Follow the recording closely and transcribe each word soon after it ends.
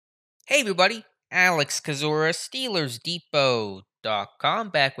Hey everybody, Alex Kazura, SteelersDepot.com,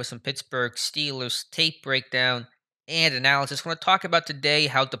 back with some Pittsburgh Steelers tape breakdown and analysis. I want to talk about today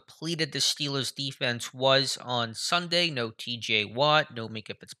how depleted the Steelers defense was on Sunday. No TJ Watt, no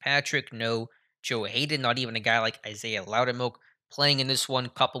Minka Fitzpatrick, no Joe Hayden, not even a guy like Isaiah Loudermilk playing in this one,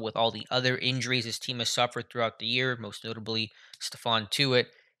 coupled with all the other injuries his team has suffered throughout the year, most notably Stephon Tuitt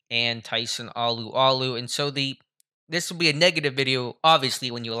and Tyson Alu. And so this will be a negative video. Obviously,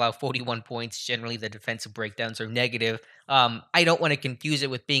 when you allow 41 points, generally the defensive breakdowns are negative. I don't want to confuse it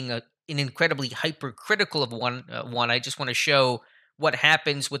with being an incredibly hypercritical of one. I just want to show what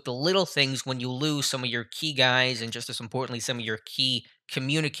happens with the little things when you lose some of your key guys, and just as importantly, some of your key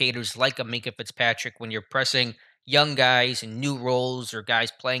communicators, like a Minka Fitzpatrick, when you're pressing young guys in new roles or guys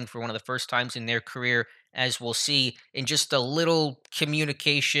playing for one of the first times in their career, as we'll see, in just a little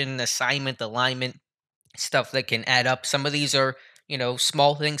communication, assignment, alignment stuff that can add up. Some of these are,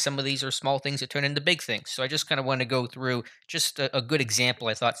 small things. Some of these are small things that turn into big things. So I just kind of want to go through just a good example.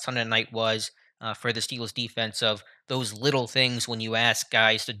 I thought Sunday night was for the Steelers defense of those little things when you ask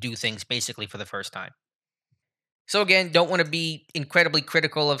guys to do things basically for the first time. So again, don't want to be incredibly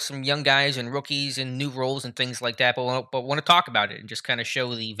critical of some young guys and rookies and new roles and things like that, but want to talk about it and just kind of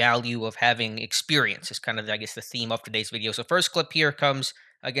show the value of having experience is kind of, I guess, the theme of today's video. So first clip here comes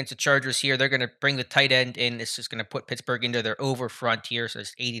against the Chargers here. They're going to bring the tight end in. This is going to put Pittsburgh into their over front here. So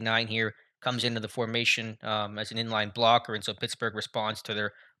it's 89 here comes into the formation as an inline blocker, and so Pittsburgh responds to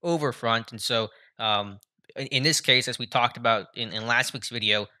their over front. And so in this case, as we talked about in last week's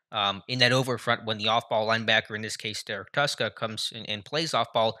video, in that over front, when the off ball linebacker, in this case Derek Tuska, comes in and plays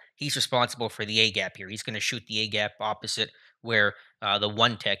off ball, he's responsible for the A gap here. He's going to shoot the A gap opposite where the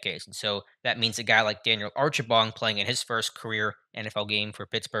one tech is. And so that means a guy like Daniel Archibong playing in his first career NFL game for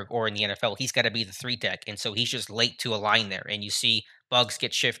Pittsburgh or in the NFL, he's got to be the three tech. And so he's just late to a line there. And you see Bugs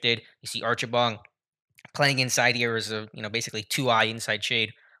get shifted. You see Archibong playing inside here as a basically two eye inside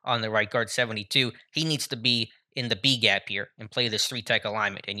shade on the right guard 72. He needs to be in the B gap here and play this three tech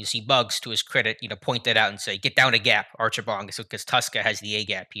alignment. And you see Bugs, to his credit, point that out and say, "Get down a gap, Archibong," because Tuska has the A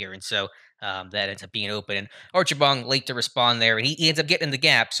gap here, and so that ends up being open. And Archibong late to respond there, and he ends up getting in the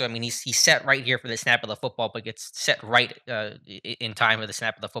gap. So I mean, he's set right here for the snap of the football, but gets set right in time of the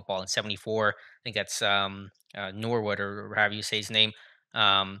snap of the football in 74. I think that's Norwood or however you say his name.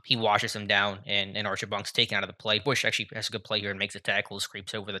 He washes him down, and Archibong's taken out of the play. Bush actually has a good play here and makes a tackle,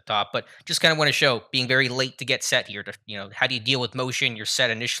 scrapes over the top. But just kind of want to show being very late to get set here. To how do you deal with motion? You're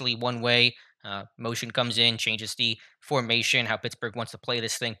set initially one way. Motion comes in, changes the formation. How Pittsburgh wants to play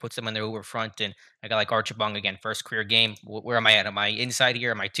this thing, puts them in their over front. And a guy like Archibong again, first career game. Where am I at? Am I inside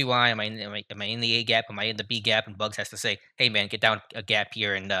here? Am I two eye? Am I in the A gap? Am I in the B gap? And Bugs has to say, "Hey man, get down a gap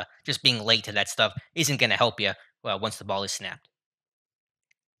here." And just being late to that stuff isn't going to help you. Well, once the ball is snapped.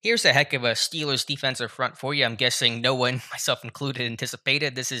 Here's a heck of a Steelers defensive front for you. I'm guessing no one, myself included,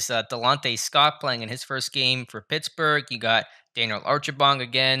 anticipated. This is Delonte Scott playing in his first game for Pittsburgh. You got Daniel Archibong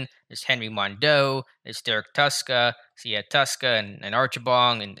again. There's Henry Mondeau. There's Derek Tuska. So you had Tuska and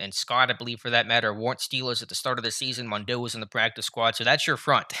Archibong and Scott, I believe, for that matter, weren't Steelers at the start of the season. Mondeau was in the practice squad. So that's your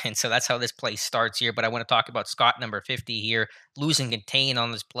front. And so that's how this play starts here. But I want to talk about Scott, number 50 here, losing contain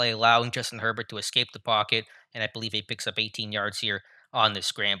on this play, allowing Justin Herbert to escape the pocket. And I believe he picks up 18 yards here on the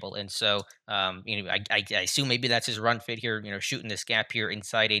scramble. And so, I assume maybe that's his run fit here, shooting this gap here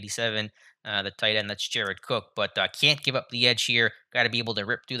inside 87. The tight end, that's Jared Cook, but can't give up the edge here. Got to be able to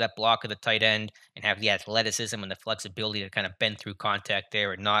rip through that block of the tight end and have the athleticism and the flexibility to kind of bend through contact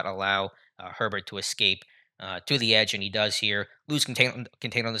there and not allow Herbert to escape to the edge. And he does here. Lose contain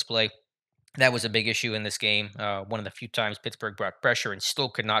on this play. That was a big issue in this game. One of the few times Pittsburgh brought pressure and still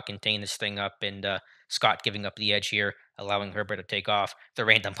could not contain this thing up. And Scott giving up the edge here, allowing Herbert to take off the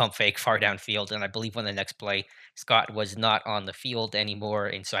random pump fake far downfield. And I believe on the next play, Scott was not on the field anymore.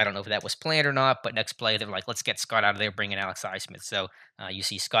 And so I don't know if that was planned or not. But next play, they're like, let's get Scott out of there, bring in Alex Highsmith. So you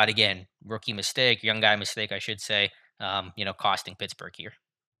see Scott again, rookie mistake, young guy mistake, I should say, costing Pittsburgh here.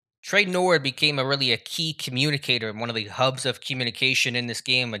 Trey Norwood became a key communicator and one of the hubs of communication in this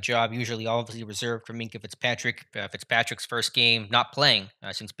game, a job usually obviously reserved for Minka Fitzpatrick. Fitzpatrick's first game not playing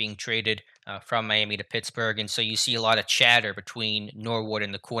since being traded from Miami to Pittsburgh. And so you see a lot of chatter between Norwood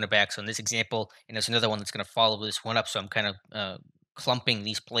and the cornerbacks on this example. And there's another one that's going to follow this one up. So I'm kind of clumping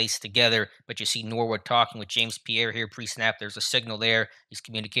these plays together. But you see Norwood talking with James Pierre here pre-snap. There's a signal there. He's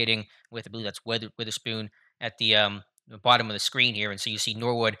communicating with, I believe that's Witherspoon at the bottom of the screen here. And so you see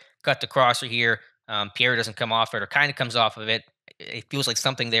Norwood cut the crosser here. Pierre doesn't come off it or kind of comes off of it. it feels like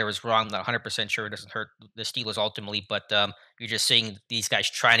something there is wrong. I'm not 100% sure it doesn't hurt the Steelers ultimately, but you're just seeing these guys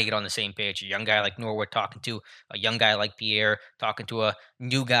trying to get on the same page. A young guy like Norwood talking to a young guy like Pierre, talking to a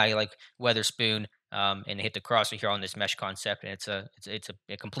new guy like Weatherspoon, and they hit the crosser here on this mesh concept, and it's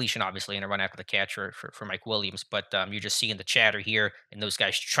a completion obviously and a run after the catch for Mike Williams. But you're just seeing the chatter here, and those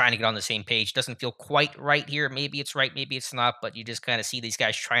guys trying to get on the same page. Doesn't feel quite right here. Maybe it's right, maybe it's not, but you just kind of see these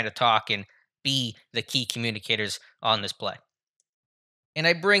guys trying to talk and be the key communicators on this play. And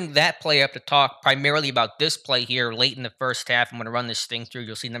I bring that play up to talk primarily about this play here late in the first half. I'm going to run this thing through.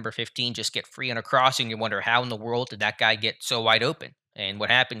 You'll see number 15 just get free on a crossing. You wonder how in the world did that guy get so wide open? And what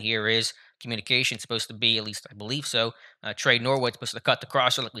happened here is communication supposed to be, at least I believe so. Trey Norwood supposed to cut the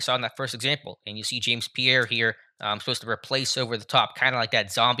crosser like we saw in that first example. And you see James Pierre here supposed to replace over the top, kind of like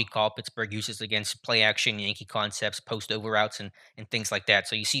that zombie call Pittsburgh uses against play action, Yankee concepts, post over routes, and things like that.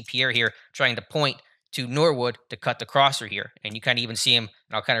 So you see Pierre here trying to point to Norwood to cut the crosser here. And you kind of even see him,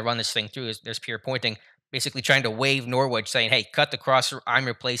 and I'll kind of run this thing through. There's Pierre pointing, basically trying to wave Norwood, saying, hey, cut the crosser. I'm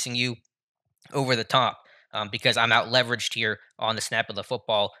replacing you over the top because I'm out leveraged here on the snap of the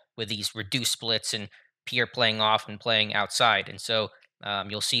football with these reduced splits and Pierre playing off and playing outside. And so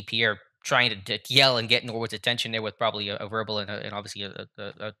you'll see Pierre trying to yell and get Norwood's attention there with probably a verbal and obviously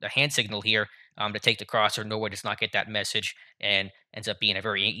a hand signal here to take the crosser. Norwood does not get that message and ends up being a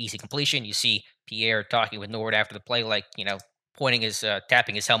very easy completion. You see Pierre talking with Norwood after the play, like, pointing his,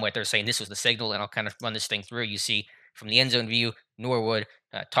 tapping his helmet there, saying this was the signal. And I'll kind of run this thing through. You see from the end zone view, Norwood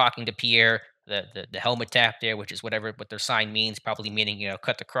talking to Pierre, the helmet tap there, which is what their sign means, probably meaning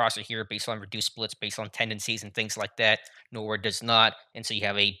cut the crosser here based on reduced splits, based on tendencies and things like that. Norwood does not, and so you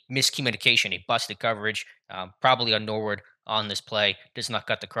have a miscommunication, a busted coverage, probably on Norwood on this play. Does not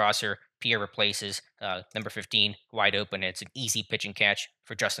cut the crosser. Pierre replaces number 15 wide open. And it's an easy pitch and catch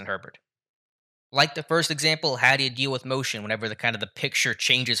for Justin Herbert. Like the first example, how do you deal with motion whenever the kind of the picture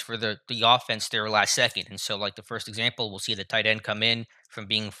changes for the offense there last second? And so, like the first example, we'll see the tight end come in from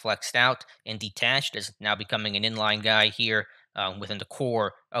being flexed out and detached as now becoming an inline guy here within the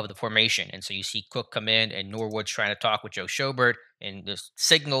core of the formation. And so you see Cook come in and Norwood's trying to talk with Joe Schobert and there's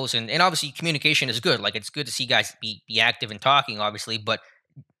signals and obviously communication is good. Like it's good to see guys be active and talking, obviously, but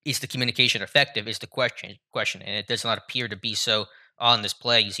is the communication effective is the question, and it does not appear to be so on this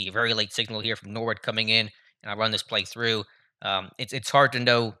play. You see a very late signal here from Norwood coming in, and I run this play through. It's hard to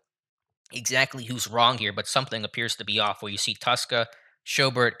know exactly who's wrong here, but something appears to be off. Where you see Tuska,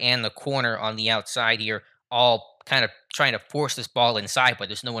 Schobert, and the corner on the outside here, all kind of trying to force this ball inside, but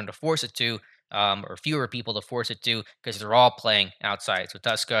there's no one to force it to, or fewer people to force it to, because they're all playing outside. So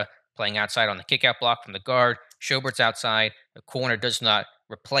Tuska playing outside on the kickout block from the guard. Schobert's outside. The corner does not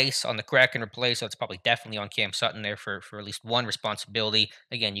replace on the crack and replace, so it's probably definitely on Cam Sutton there for at least one responsibility.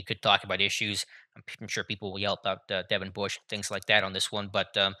 Again, you could talk about issues. I'm sure people will yell about Devin Bush, things like that on this one,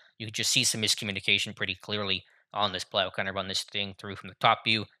 but you could just see some miscommunication pretty clearly on this play. I'll kind of run this thing through from the top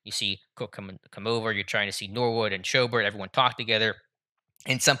view. You see Cook come over. You're trying to see Norwood and Schobert, everyone talk together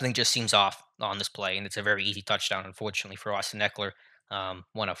and something just seems off on this play, and it's a very easy touchdown, unfortunately, for Austin Eckler,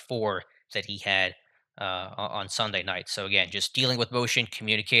 one of four that he had on Sunday night. So again, just dealing with motion,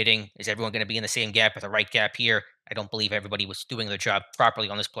 communicating. Is everyone going to be in the same gap or the right gap here? I don't believe everybody was doing their job properly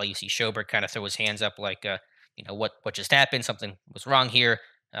on this play. You see Schobert kind of throw his hands up like, what just happened? Something was wrong here.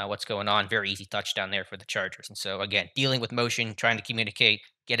 What's going on? Very easy touchdown there for the Chargers. And so again, dealing with motion, trying to communicate,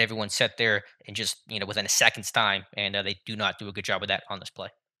 get everyone set there, and just within a second's time, and they do not do a good job of that on this play.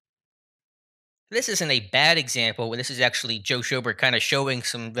 This isn't a bad example. This is actually Joe Schobert kind of showing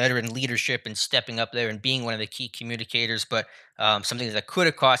some veteran leadership and stepping up there and being one of the key communicators. But something that could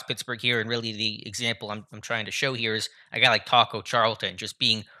have cost Pittsburgh here, and really the example I'm trying to show here is a guy like Taco Charlton just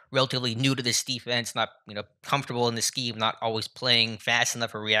being relatively new to this defense, not comfortable in the scheme, not always playing fast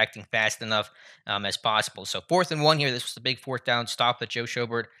enough or reacting fast enough as possible. So 4th and 1 here. This was the big 4th down stop that Joe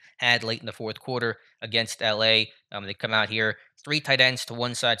Schobert had late in the fourth quarter against LA. They come out here three tight ends to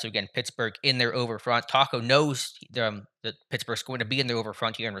one side. So again, Pittsburgh in their over front. Taco knows that Pittsburgh's going to be in the over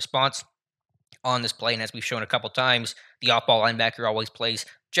front here in response on this play. And as we've shown a couple times, the off-ball linebacker always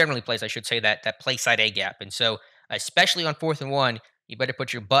generally plays, I should say, that play side A gap. And so, especially on 4th and 1, you better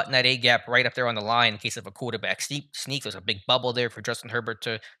put your butt in that A gap right up there on the line in case of a quarterback sneak. There's a big bubble there for Justin Herbert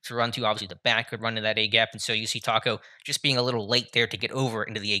to run to. Obviously, the back could run in that A gap. And so you see Taco just being a little late there to get over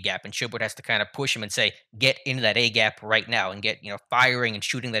into the A gap. And Schubert has to kind of push him and say, get into that A gap right now and get, firing and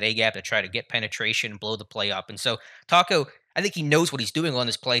shooting that A gap to try to get penetration and blow the play up. And so Taco, I think he knows what he's doing on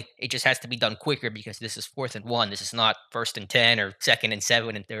this play. It just has to be done quicker because this is 4th and 1. This is not 1st and 10 or 2nd and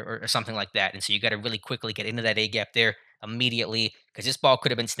 7 or something like that. And so you got to really quickly get into that A gap there immediately because this ball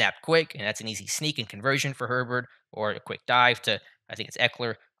could have been snapped quick, and that's an easy sneak and conversion for Herbert. or a quick dive to, I think it's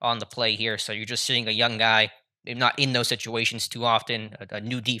Eckler on the play here. So you're just seeing a young guy, maybe not in those situations too often, a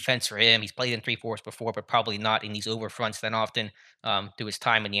new defense for him. He's played in 3-4s before, but probably not in these over fronts that often through his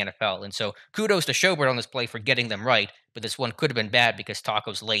time in the NFL. And so kudos to Schobert on this play for getting them right, but this one could have been bad because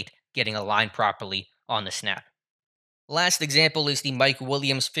Taco's late getting aligned properly on the snap. Last example is the Mike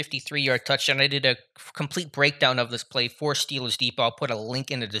Williams 53-yard touchdown. I did a complete breakdown of this play for Steelers Depot. I'll put a link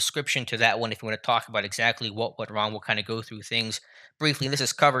in the description to that one if you want to talk about exactly what went wrong. We'll kind of go through things briefly. This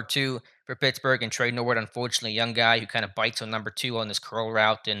is cover two for Pittsburgh, and Trey Norwood, unfortunately, a young guy who kind of bites on number two on this curl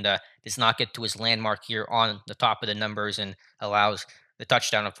route and does not get to his landmark here on the top of the numbers and allows the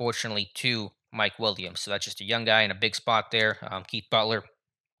touchdown, unfortunately, to Mike Williams. So that's just a young guy in a big spot there. Keith Butler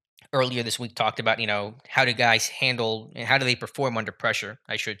earlier this week talked about, how do guys handle and how do they perform under pressure,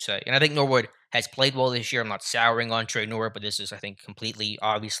 I should say. And I think Norwood has played well this year. I'm not souring on Trey Norwood, but this is, I think, completely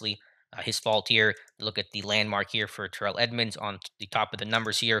obviously his fault here. Look at the landmark here for Terrell Edmonds on the top of the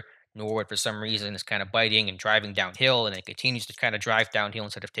numbers here. Norwood, for some reason, is kind of biting and driving downhill, and it continues to kind of drive downhill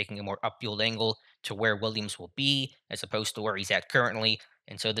instead of taking a more upfield angle to where Williams will be, as opposed to where he's at currently.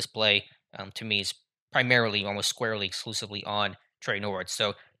 And so this play, to me, is primarily, almost squarely, exclusively on Trey Norwood.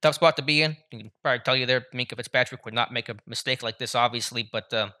 So tough spot to be in. You can probably tell you there, Minka Fitzpatrick would not make a mistake like this, obviously.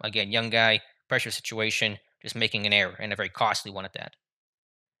 But again, young guy, pressure situation, just making an error and a very costly one at that.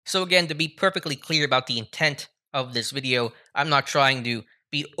 So again, to be perfectly clear about the intent of this video, I'm not trying to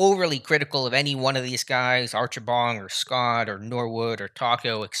be overly critical of any one of these guys, Archibong or Scott or Norwood or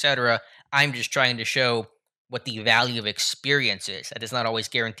Taco, etc. I'm just trying to show what the value of experience is. That does not always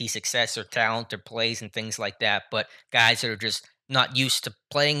guarantee success or talent or plays and things like that, but guys that are just not used to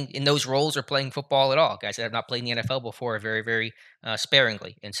playing in those roles or playing football at all. Guys that have not played in the NFL before very, very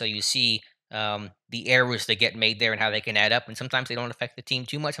sparingly. And so you see the errors that get made there and how they can add up. And sometimes they don't affect the team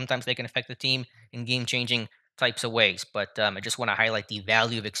too much. Sometimes they can affect the team in game changing types of ways. But I just want to highlight the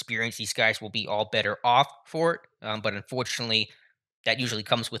value of experience. These guys will be all better off for it. But unfortunately, that usually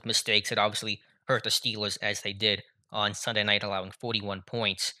comes with mistakes that obviously hurt the Steelers as they did on Sunday night, allowing 41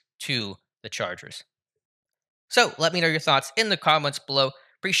 points to the Chargers. So let me know your thoughts in the comments below.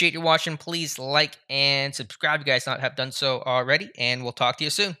 Appreciate you watching. Please like and subscribe if you guys not have done so already. And we'll talk to you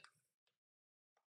soon.